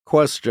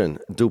Question: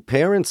 do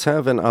parents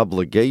have an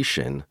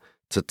obligation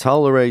to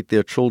tolerate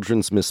their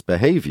children's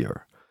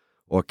misbehavior,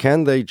 or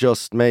can they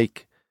just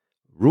make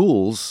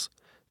rules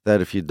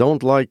that if you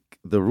don't like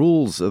the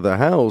rules of the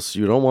house,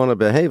 you don't want to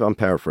behave? I'm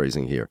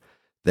paraphrasing here.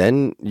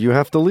 Then you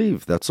have to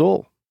leave. That's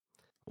all.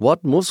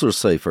 What Musar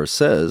Sefer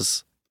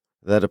says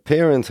that a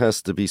parent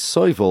has to be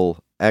soivel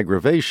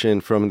aggravation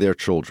from their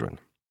children.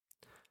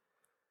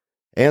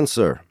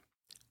 Answer: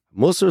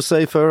 Musar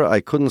Sefer,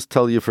 I couldn't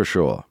tell you for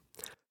sure,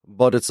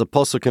 but it's a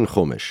pasuk in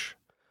Chumash.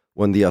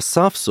 When the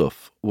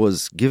Asafsuf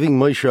was giving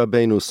Moshe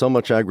Rabbeinu so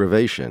much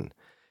aggravation,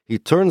 he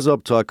turns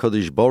up to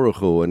HaKadosh Baruch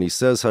Hu and he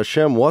says,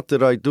 Hashem, what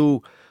did I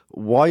do?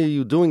 Why are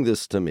you doing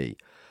this to me?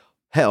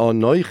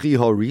 He'anoichi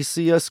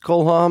horisi es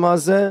kol ha'am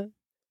hazeh?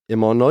 Im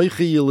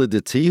anoichi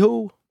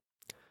yiliditihu?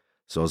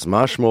 So it's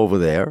mashma over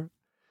there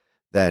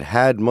that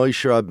had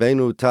Moshe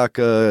Rabbeinu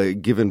Taka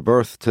given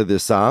birth to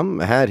this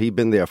Am, had he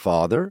been their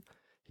father,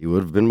 he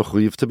would have been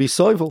mechuyev to be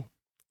soivel.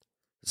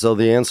 So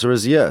the answer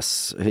is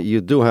yes. You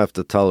do have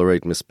to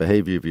tolerate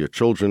misbehavior of your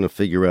children and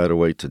figure out a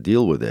way to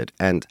deal with it.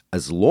 And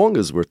as long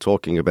as we're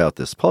talking about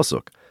this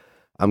pasuk,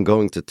 I'm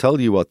going to tell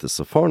you what the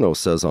Seforno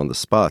says on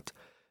the spot,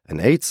 an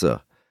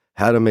eitzah,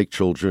 how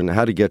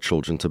to get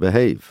children to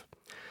behave.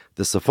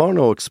 The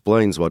Seforno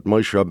explains what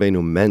Moshe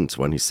Rabbeinu meant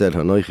when he said,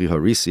 Hanoichi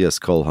harisi es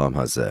kol ha'am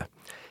hazeh.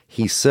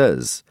 He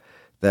says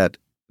that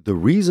the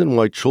reason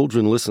why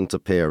children listen to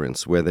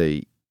parents where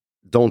they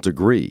don't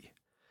agree,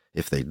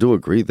 if they do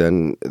agree,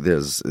 then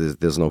there's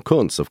no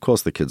kunz. Of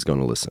course the kid's going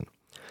to listen.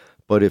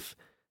 But if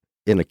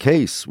in a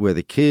case where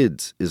the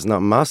kid is not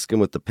masking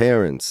with the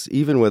parents,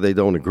 even where they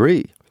don't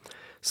agree,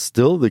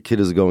 still the kid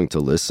is going to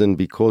listen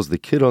because the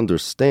kid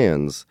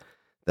understands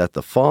that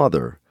the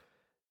father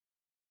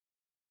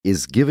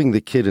is giving the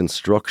kid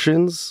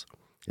instructions,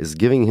 is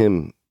giving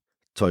him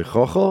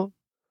toichocho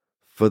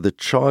for the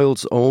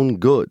child's own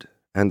good.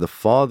 And the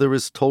father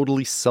is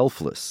totally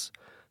selfless.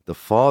 The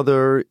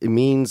father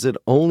means it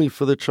only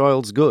for the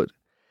child's good.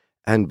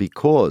 And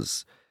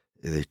because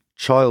the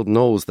child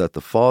knows that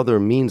the father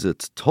means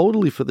it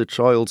totally for the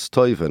child's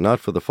toiva, not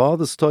for the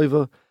father's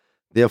toiva,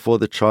 therefore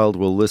the child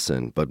will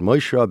listen. But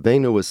Moshe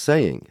Rabbeinu is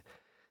saying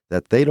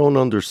that they don't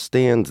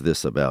understand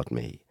this about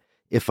me.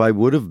 If I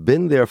would have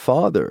been their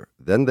father,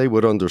 then they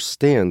would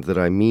understand that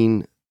I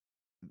mean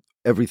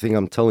everything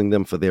I'm telling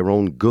them for their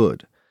own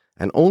good,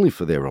 and only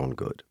for their own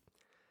good.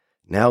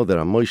 Now that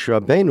I'm Moshe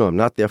Rabbeinu, I'm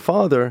not their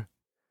father,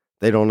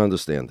 they don't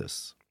understand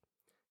this.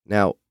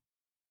 Now,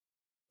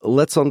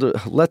 let's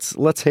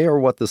hear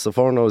what the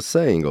Seforno is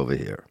saying over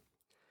here.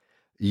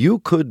 You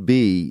could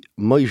be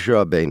Moshe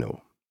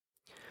Rabbeinu.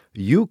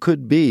 You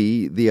could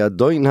be the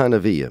Adon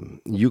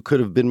HaNaviim. You could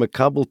have been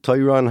Makabel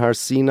Torah on Har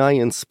Sinai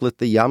and split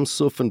the Yam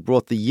Suf and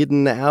brought the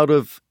Yidden out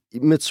of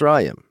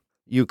Mitzrayim.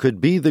 You could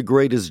be the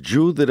greatest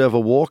Jew that ever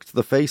walked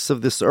the face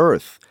of this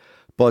earth.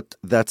 But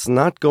that's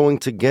not going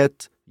to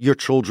get your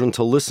children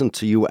to listen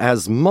to you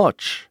as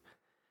much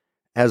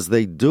as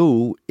they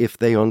do if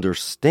they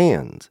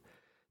understand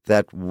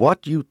that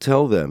what you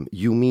tell them,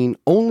 you mean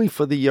only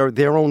for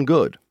their own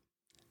good,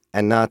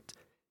 and not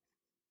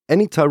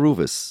any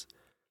taruvis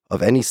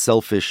of any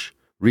selfish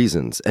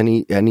reasons,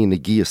 any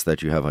negias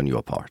that you have on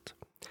your part.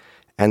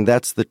 And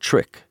that's the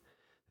trick.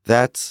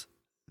 That's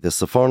the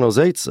Seforno's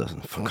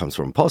Eitzah, comes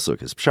from Pasuk,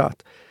 his Pshat,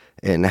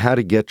 and how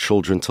to get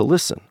children to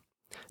listen.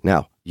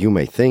 Now, you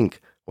may think,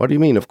 what do you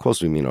mean? Of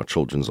course we mean our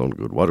children's own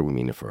good. What do we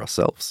mean it for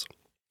ourselves?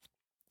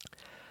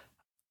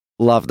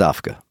 Lav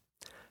dafka.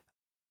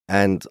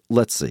 And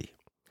let's see.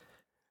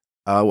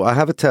 I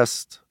have a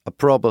test, a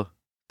proba,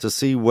 to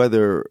see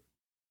whether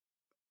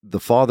the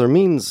father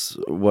means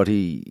what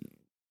he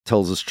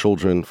tells his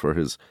children for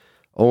his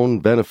own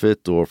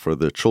benefit or for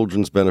the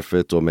children's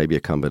benefit or maybe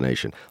a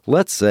combination.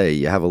 Let's say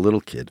you have a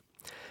little kid,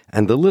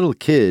 and the little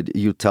kid,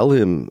 you tell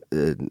him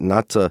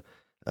not to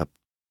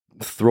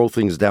throw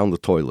things down the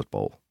toilet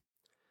bowl.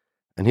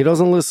 And he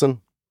doesn't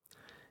listen.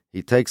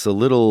 He takes a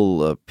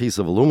little piece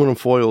of aluminum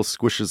foil,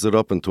 squishes it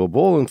up into a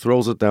ball, and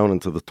throws it down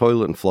into the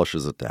toilet and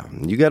flushes it down.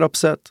 And you get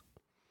upset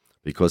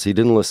because he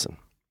didn't listen.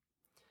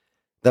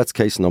 That's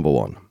case number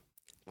one.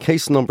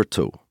 Case number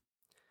two.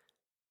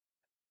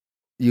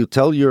 You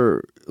tell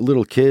your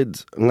little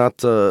kid not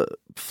to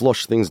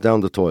flush things down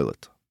the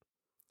toilet.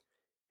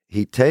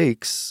 He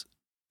takes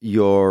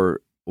your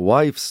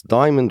wife's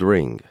diamond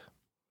ring.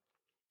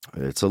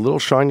 It's a little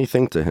shiny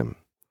thing to him.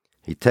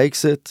 He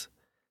takes it,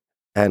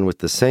 and with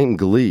the same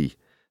glee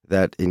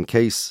that in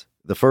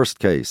the first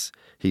case,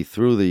 he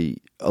threw the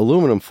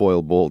aluminum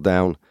foil ball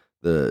down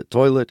the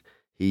toilet,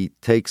 he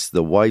takes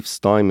the wife's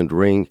diamond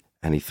ring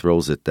and he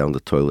throws it down the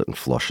toilet and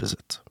flushes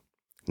it.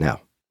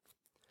 Now,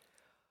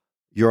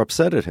 you're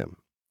upset at him.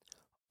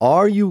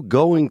 Are you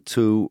going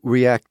to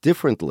react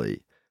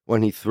differently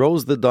when he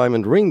throws the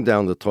diamond ring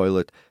down the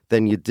toilet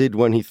than you did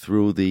when he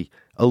threw the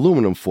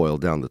aluminum foil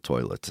down the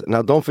toilet?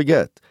 Now, don't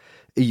forget,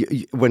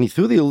 when he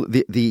threw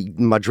the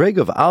madrega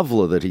of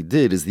avla that he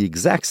did is the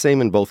exact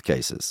same in both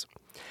cases.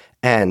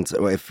 And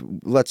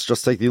let's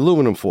just take the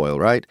aluminum foil,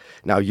 right?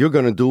 Now, you're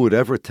going to do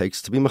whatever it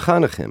takes to be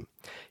mechanech him.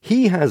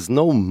 He has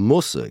no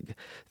musig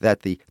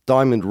that the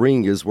diamond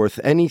ring is worth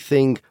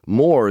anything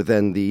more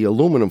than the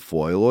aluminum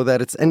foil, or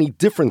that it's any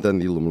different than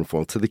the aluminum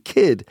foil. To the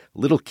kid,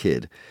 little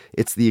kid,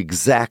 it's the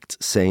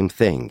exact same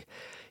thing.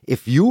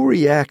 If you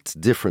react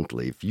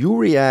differently, if you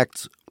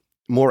react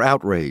more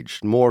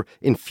outraged, more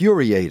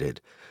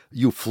infuriated,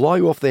 you fly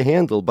off the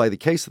handle by the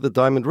case of the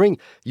diamond ring,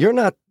 you're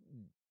not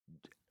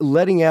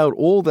letting out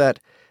all that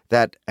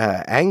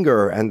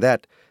anger and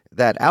that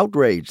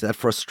outrage, that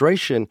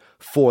frustration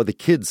for the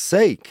kid's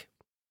sake.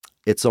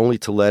 It's only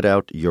to let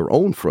out your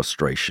own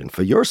frustration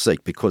for your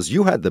sake, because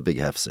you had the big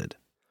hefsid.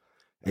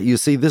 You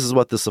see, this is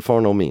what the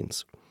Seforno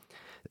means.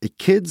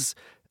 Kids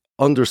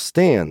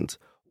understand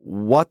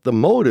what the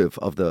motive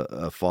of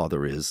the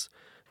father is,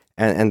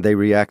 and they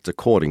react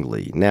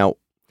accordingly. Now,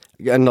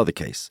 another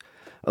case.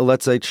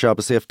 Let's say it's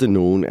Shabbos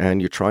afternoon and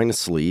you're trying to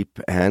sleep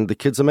and the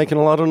kids are making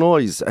a lot of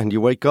noise and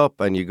you wake up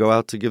and you go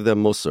out to give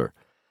them musar.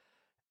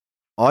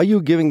 Are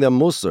you giving them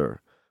musar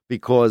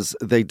because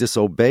they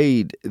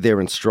disobeyed their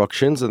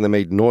instructions and they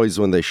made noise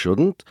when they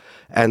shouldn't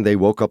and they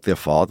woke up their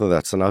father?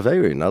 That's an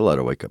avera. You're not allowed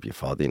to wake up your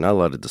father. You're not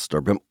allowed to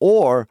disturb him.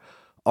 Or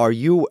are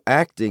you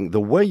acting,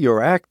 the way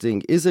you're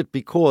acting, is it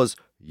because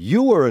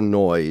you were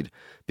annoyed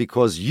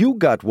because you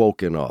got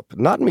woken up?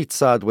 Not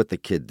mitzad what the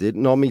kid did,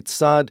 no,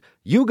 mitzad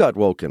you got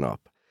woken up.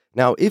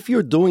 Now, if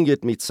you're doing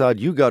it mitzad,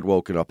 you got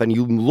woken up and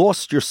you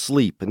lost your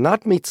sleep,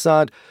 not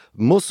mitzad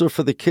musar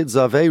for the kids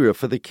avera,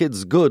 for the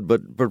kids good,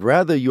 but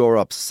rather you're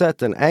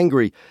upset and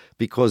angry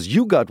because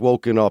you got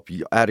woken up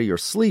out of your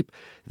sleep,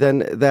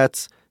 then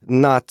that's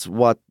not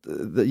what,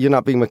 you're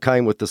not being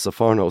mekayim what the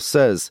Seforno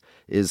says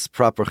is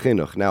proper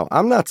chinuch. Now,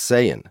 I'm not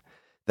saying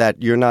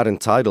that you're not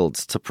entitled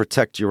to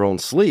protect your own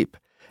sleep.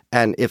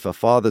 And if a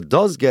father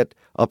does get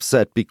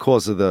upset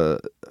because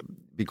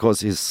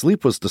his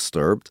sleep was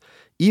disturbed,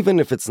 even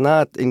if it's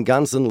not in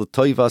ganzen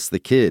l'toivas the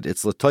kid,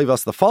 it's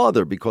l'toivas the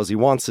father because he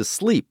wants his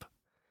sleep.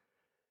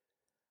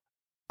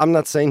 I'm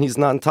not saying he's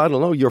not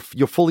entitled. No, you're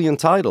fully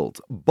entitled.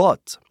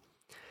 But,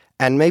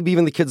 and maybe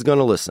even the kid's going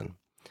to listen.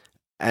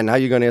 And now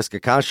you're going to ask a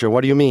kasha,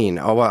 what do you mean?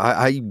 Oh,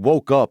 I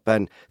woke up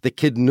and the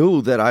kid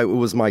knew that it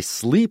was my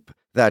sleep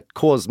that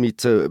caused me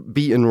to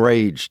be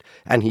enraged.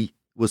 And he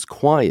was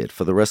quiet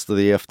for the rest of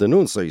the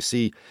afternoon. So you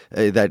see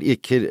that a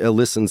kid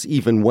listens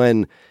even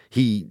when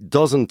he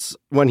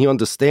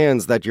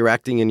understands that you're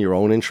acting in your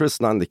own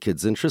interest, not in the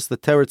kid's interest. The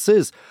teretz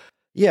is,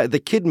 yeah, the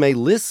kid may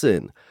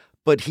listen,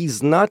 but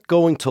he's not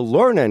going to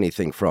learn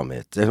anything from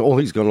it. And all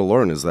he's going to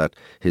learn is that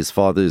his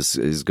father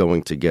is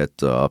going to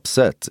get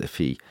upset if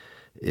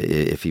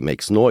he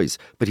makes noise.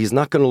 But he's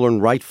not going to learn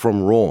right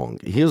from wrong.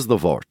 Here's the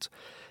vort.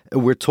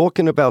 We're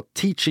talking about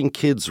teaching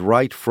kids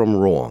right from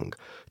wrong,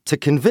 to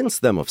convince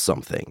them of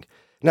something.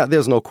 Now,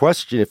 there's no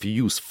question if you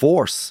use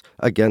force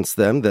against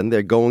them, then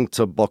they're going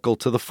to buckle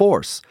to the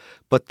force.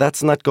 But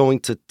that's not going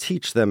to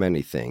teach them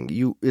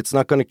anything. It's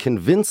not going to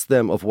convince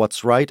them of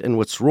what's right and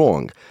what's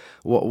wrong.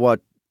 What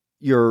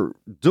you're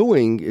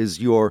doing is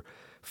you're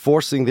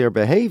forcing their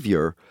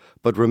behavior.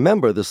 But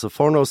remember, the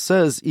Seforno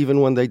says even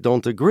when they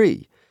don't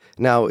agree.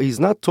 Now, he's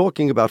not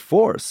talking about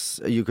force.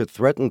 You could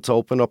threaten to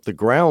open up the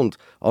ground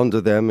under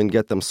them and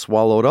get them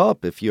swallowed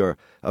up if you're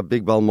a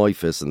big Bal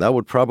Moifis, and that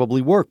would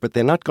probably work, but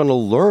they're not going to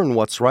learn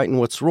what's right and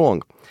what's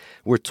wrong.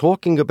 We're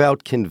talking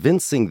about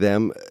convincing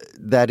them,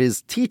 that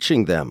is,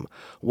 teaching them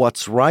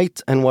what's right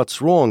and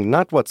what's wrong,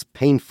 not what's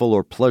painful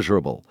or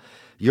pleasurable.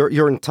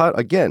 You're entitled,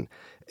 again,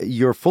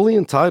 you're fully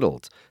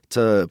entitled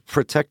to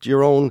protect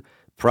your own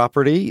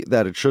property,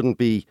 that it shouldn't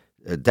be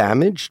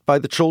damaged by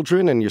the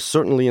children, and you're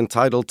certainly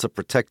entitled to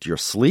protect your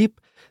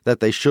sleep, that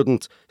they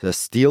shouldn't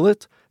steal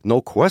it, no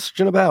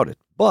question about it.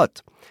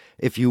 But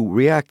if you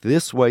react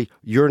this way,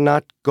 you're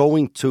not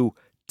going to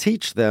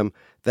teach them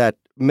that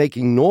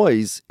making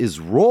noise is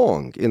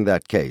wrong in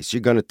that case.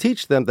 You're going to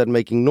teach them that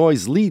making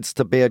noise leads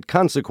to bad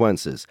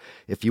consequences.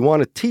 If you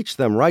want to teach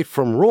them right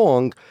from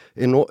wrong,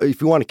 if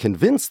you want to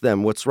convince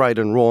them what's right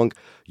and wrong,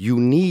 you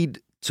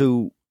need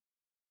to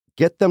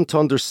get them to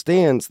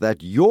understand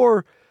that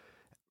your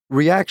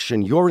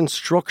reaction, your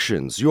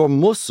instructions, your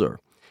musar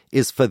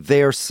is for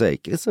their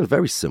sake. It's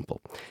very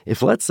simple.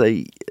 If, let's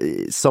say,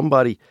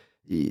 somebody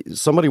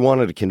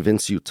wanted to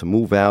convince you to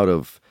move out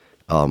of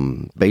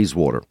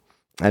Bayswater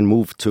and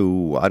move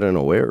to, I don't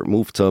know where,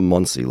 move to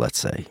Muncie, let's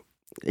say.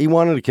 He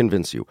wanted to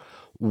convince you.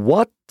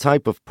 What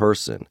type of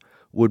person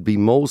would be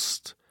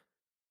most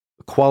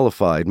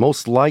qualified,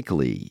 most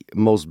likely,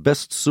 most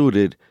best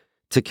suited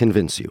to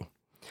convince you?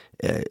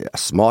 A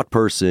smart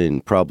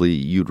person, probably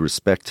you'd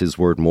respect his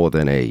word more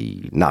than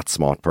a not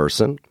smart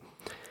person.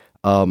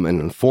 An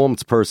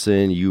informed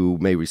person, you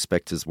may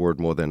respect his word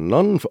more than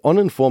an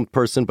uninformed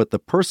person, but the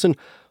person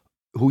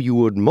who you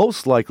would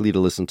most likely to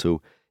listen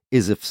to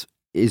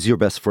is your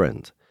best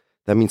friend.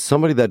 That means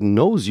somebody that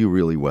knows you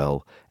really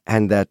well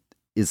and that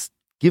is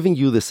giving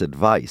you this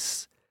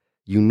advice.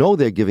 You know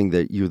they're giving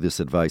you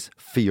this advice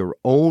for your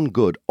own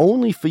good,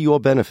 only for your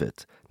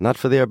benefit, not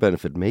for their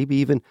benefit. Maybe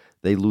even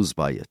they lose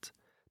by it.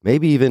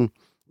 Maybe even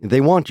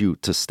they want you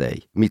to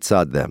stay,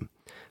 mitzad them.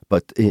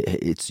 But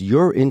it's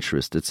your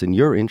interest, it's in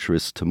your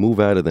interest to move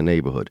out of the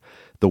neighborhood.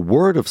 The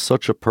word of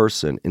such a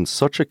person in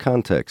such a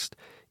context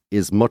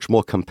is much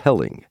more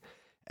compelling.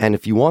 And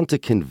if you want to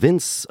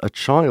convince a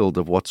child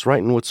of what's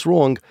right and what's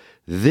wrong,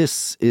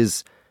 this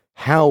is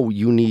how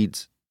you need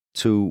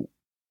to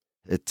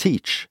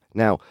teach.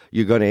 Now,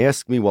 you're going to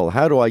ask me, well,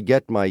 how do I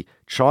get my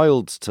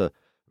child to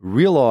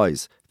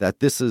realize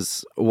that this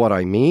is what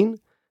I mean?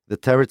 The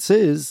teretz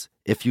is,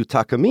 if you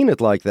mean it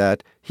like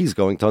that, he's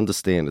going to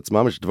understand. It's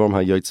mamish dvorm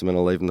hayotzim min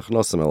halev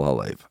nechnosim el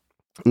halev.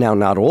 Now,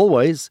 not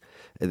always.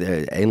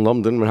 Ein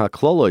lomden min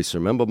haklolois.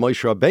 Remember,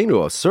 Moshe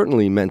Rabbeinu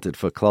certainly meant it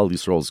for Klal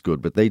Yisrael's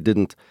good, but they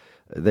weren't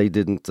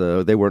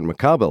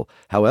makabel.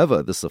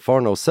 However, the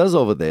Sefarno says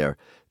over there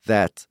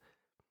that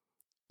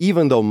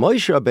even though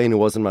Moshe Rabbeinu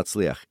wasn't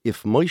matzliach,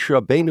 if Moshe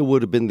Rabbeinu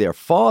would have been their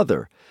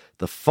father,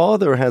 the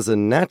father has a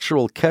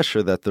natural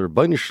kesher that the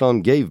Rebbeinu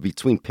Shalom gave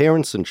between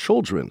parents and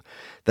children,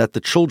 that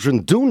the children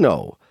do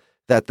know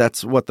that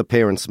that's what the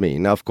parents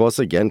mean. Now, of course,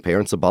 again,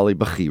 parents are bali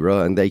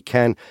bachira, and they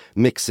can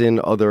mix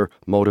in other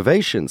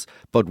motivations.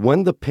 But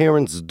when the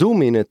parents do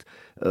mean it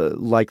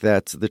like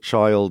that, the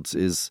child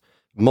is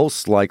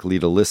most likely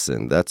to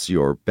listen. That's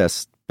your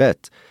best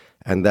bet,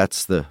 and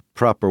that's the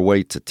proper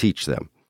way to teach them.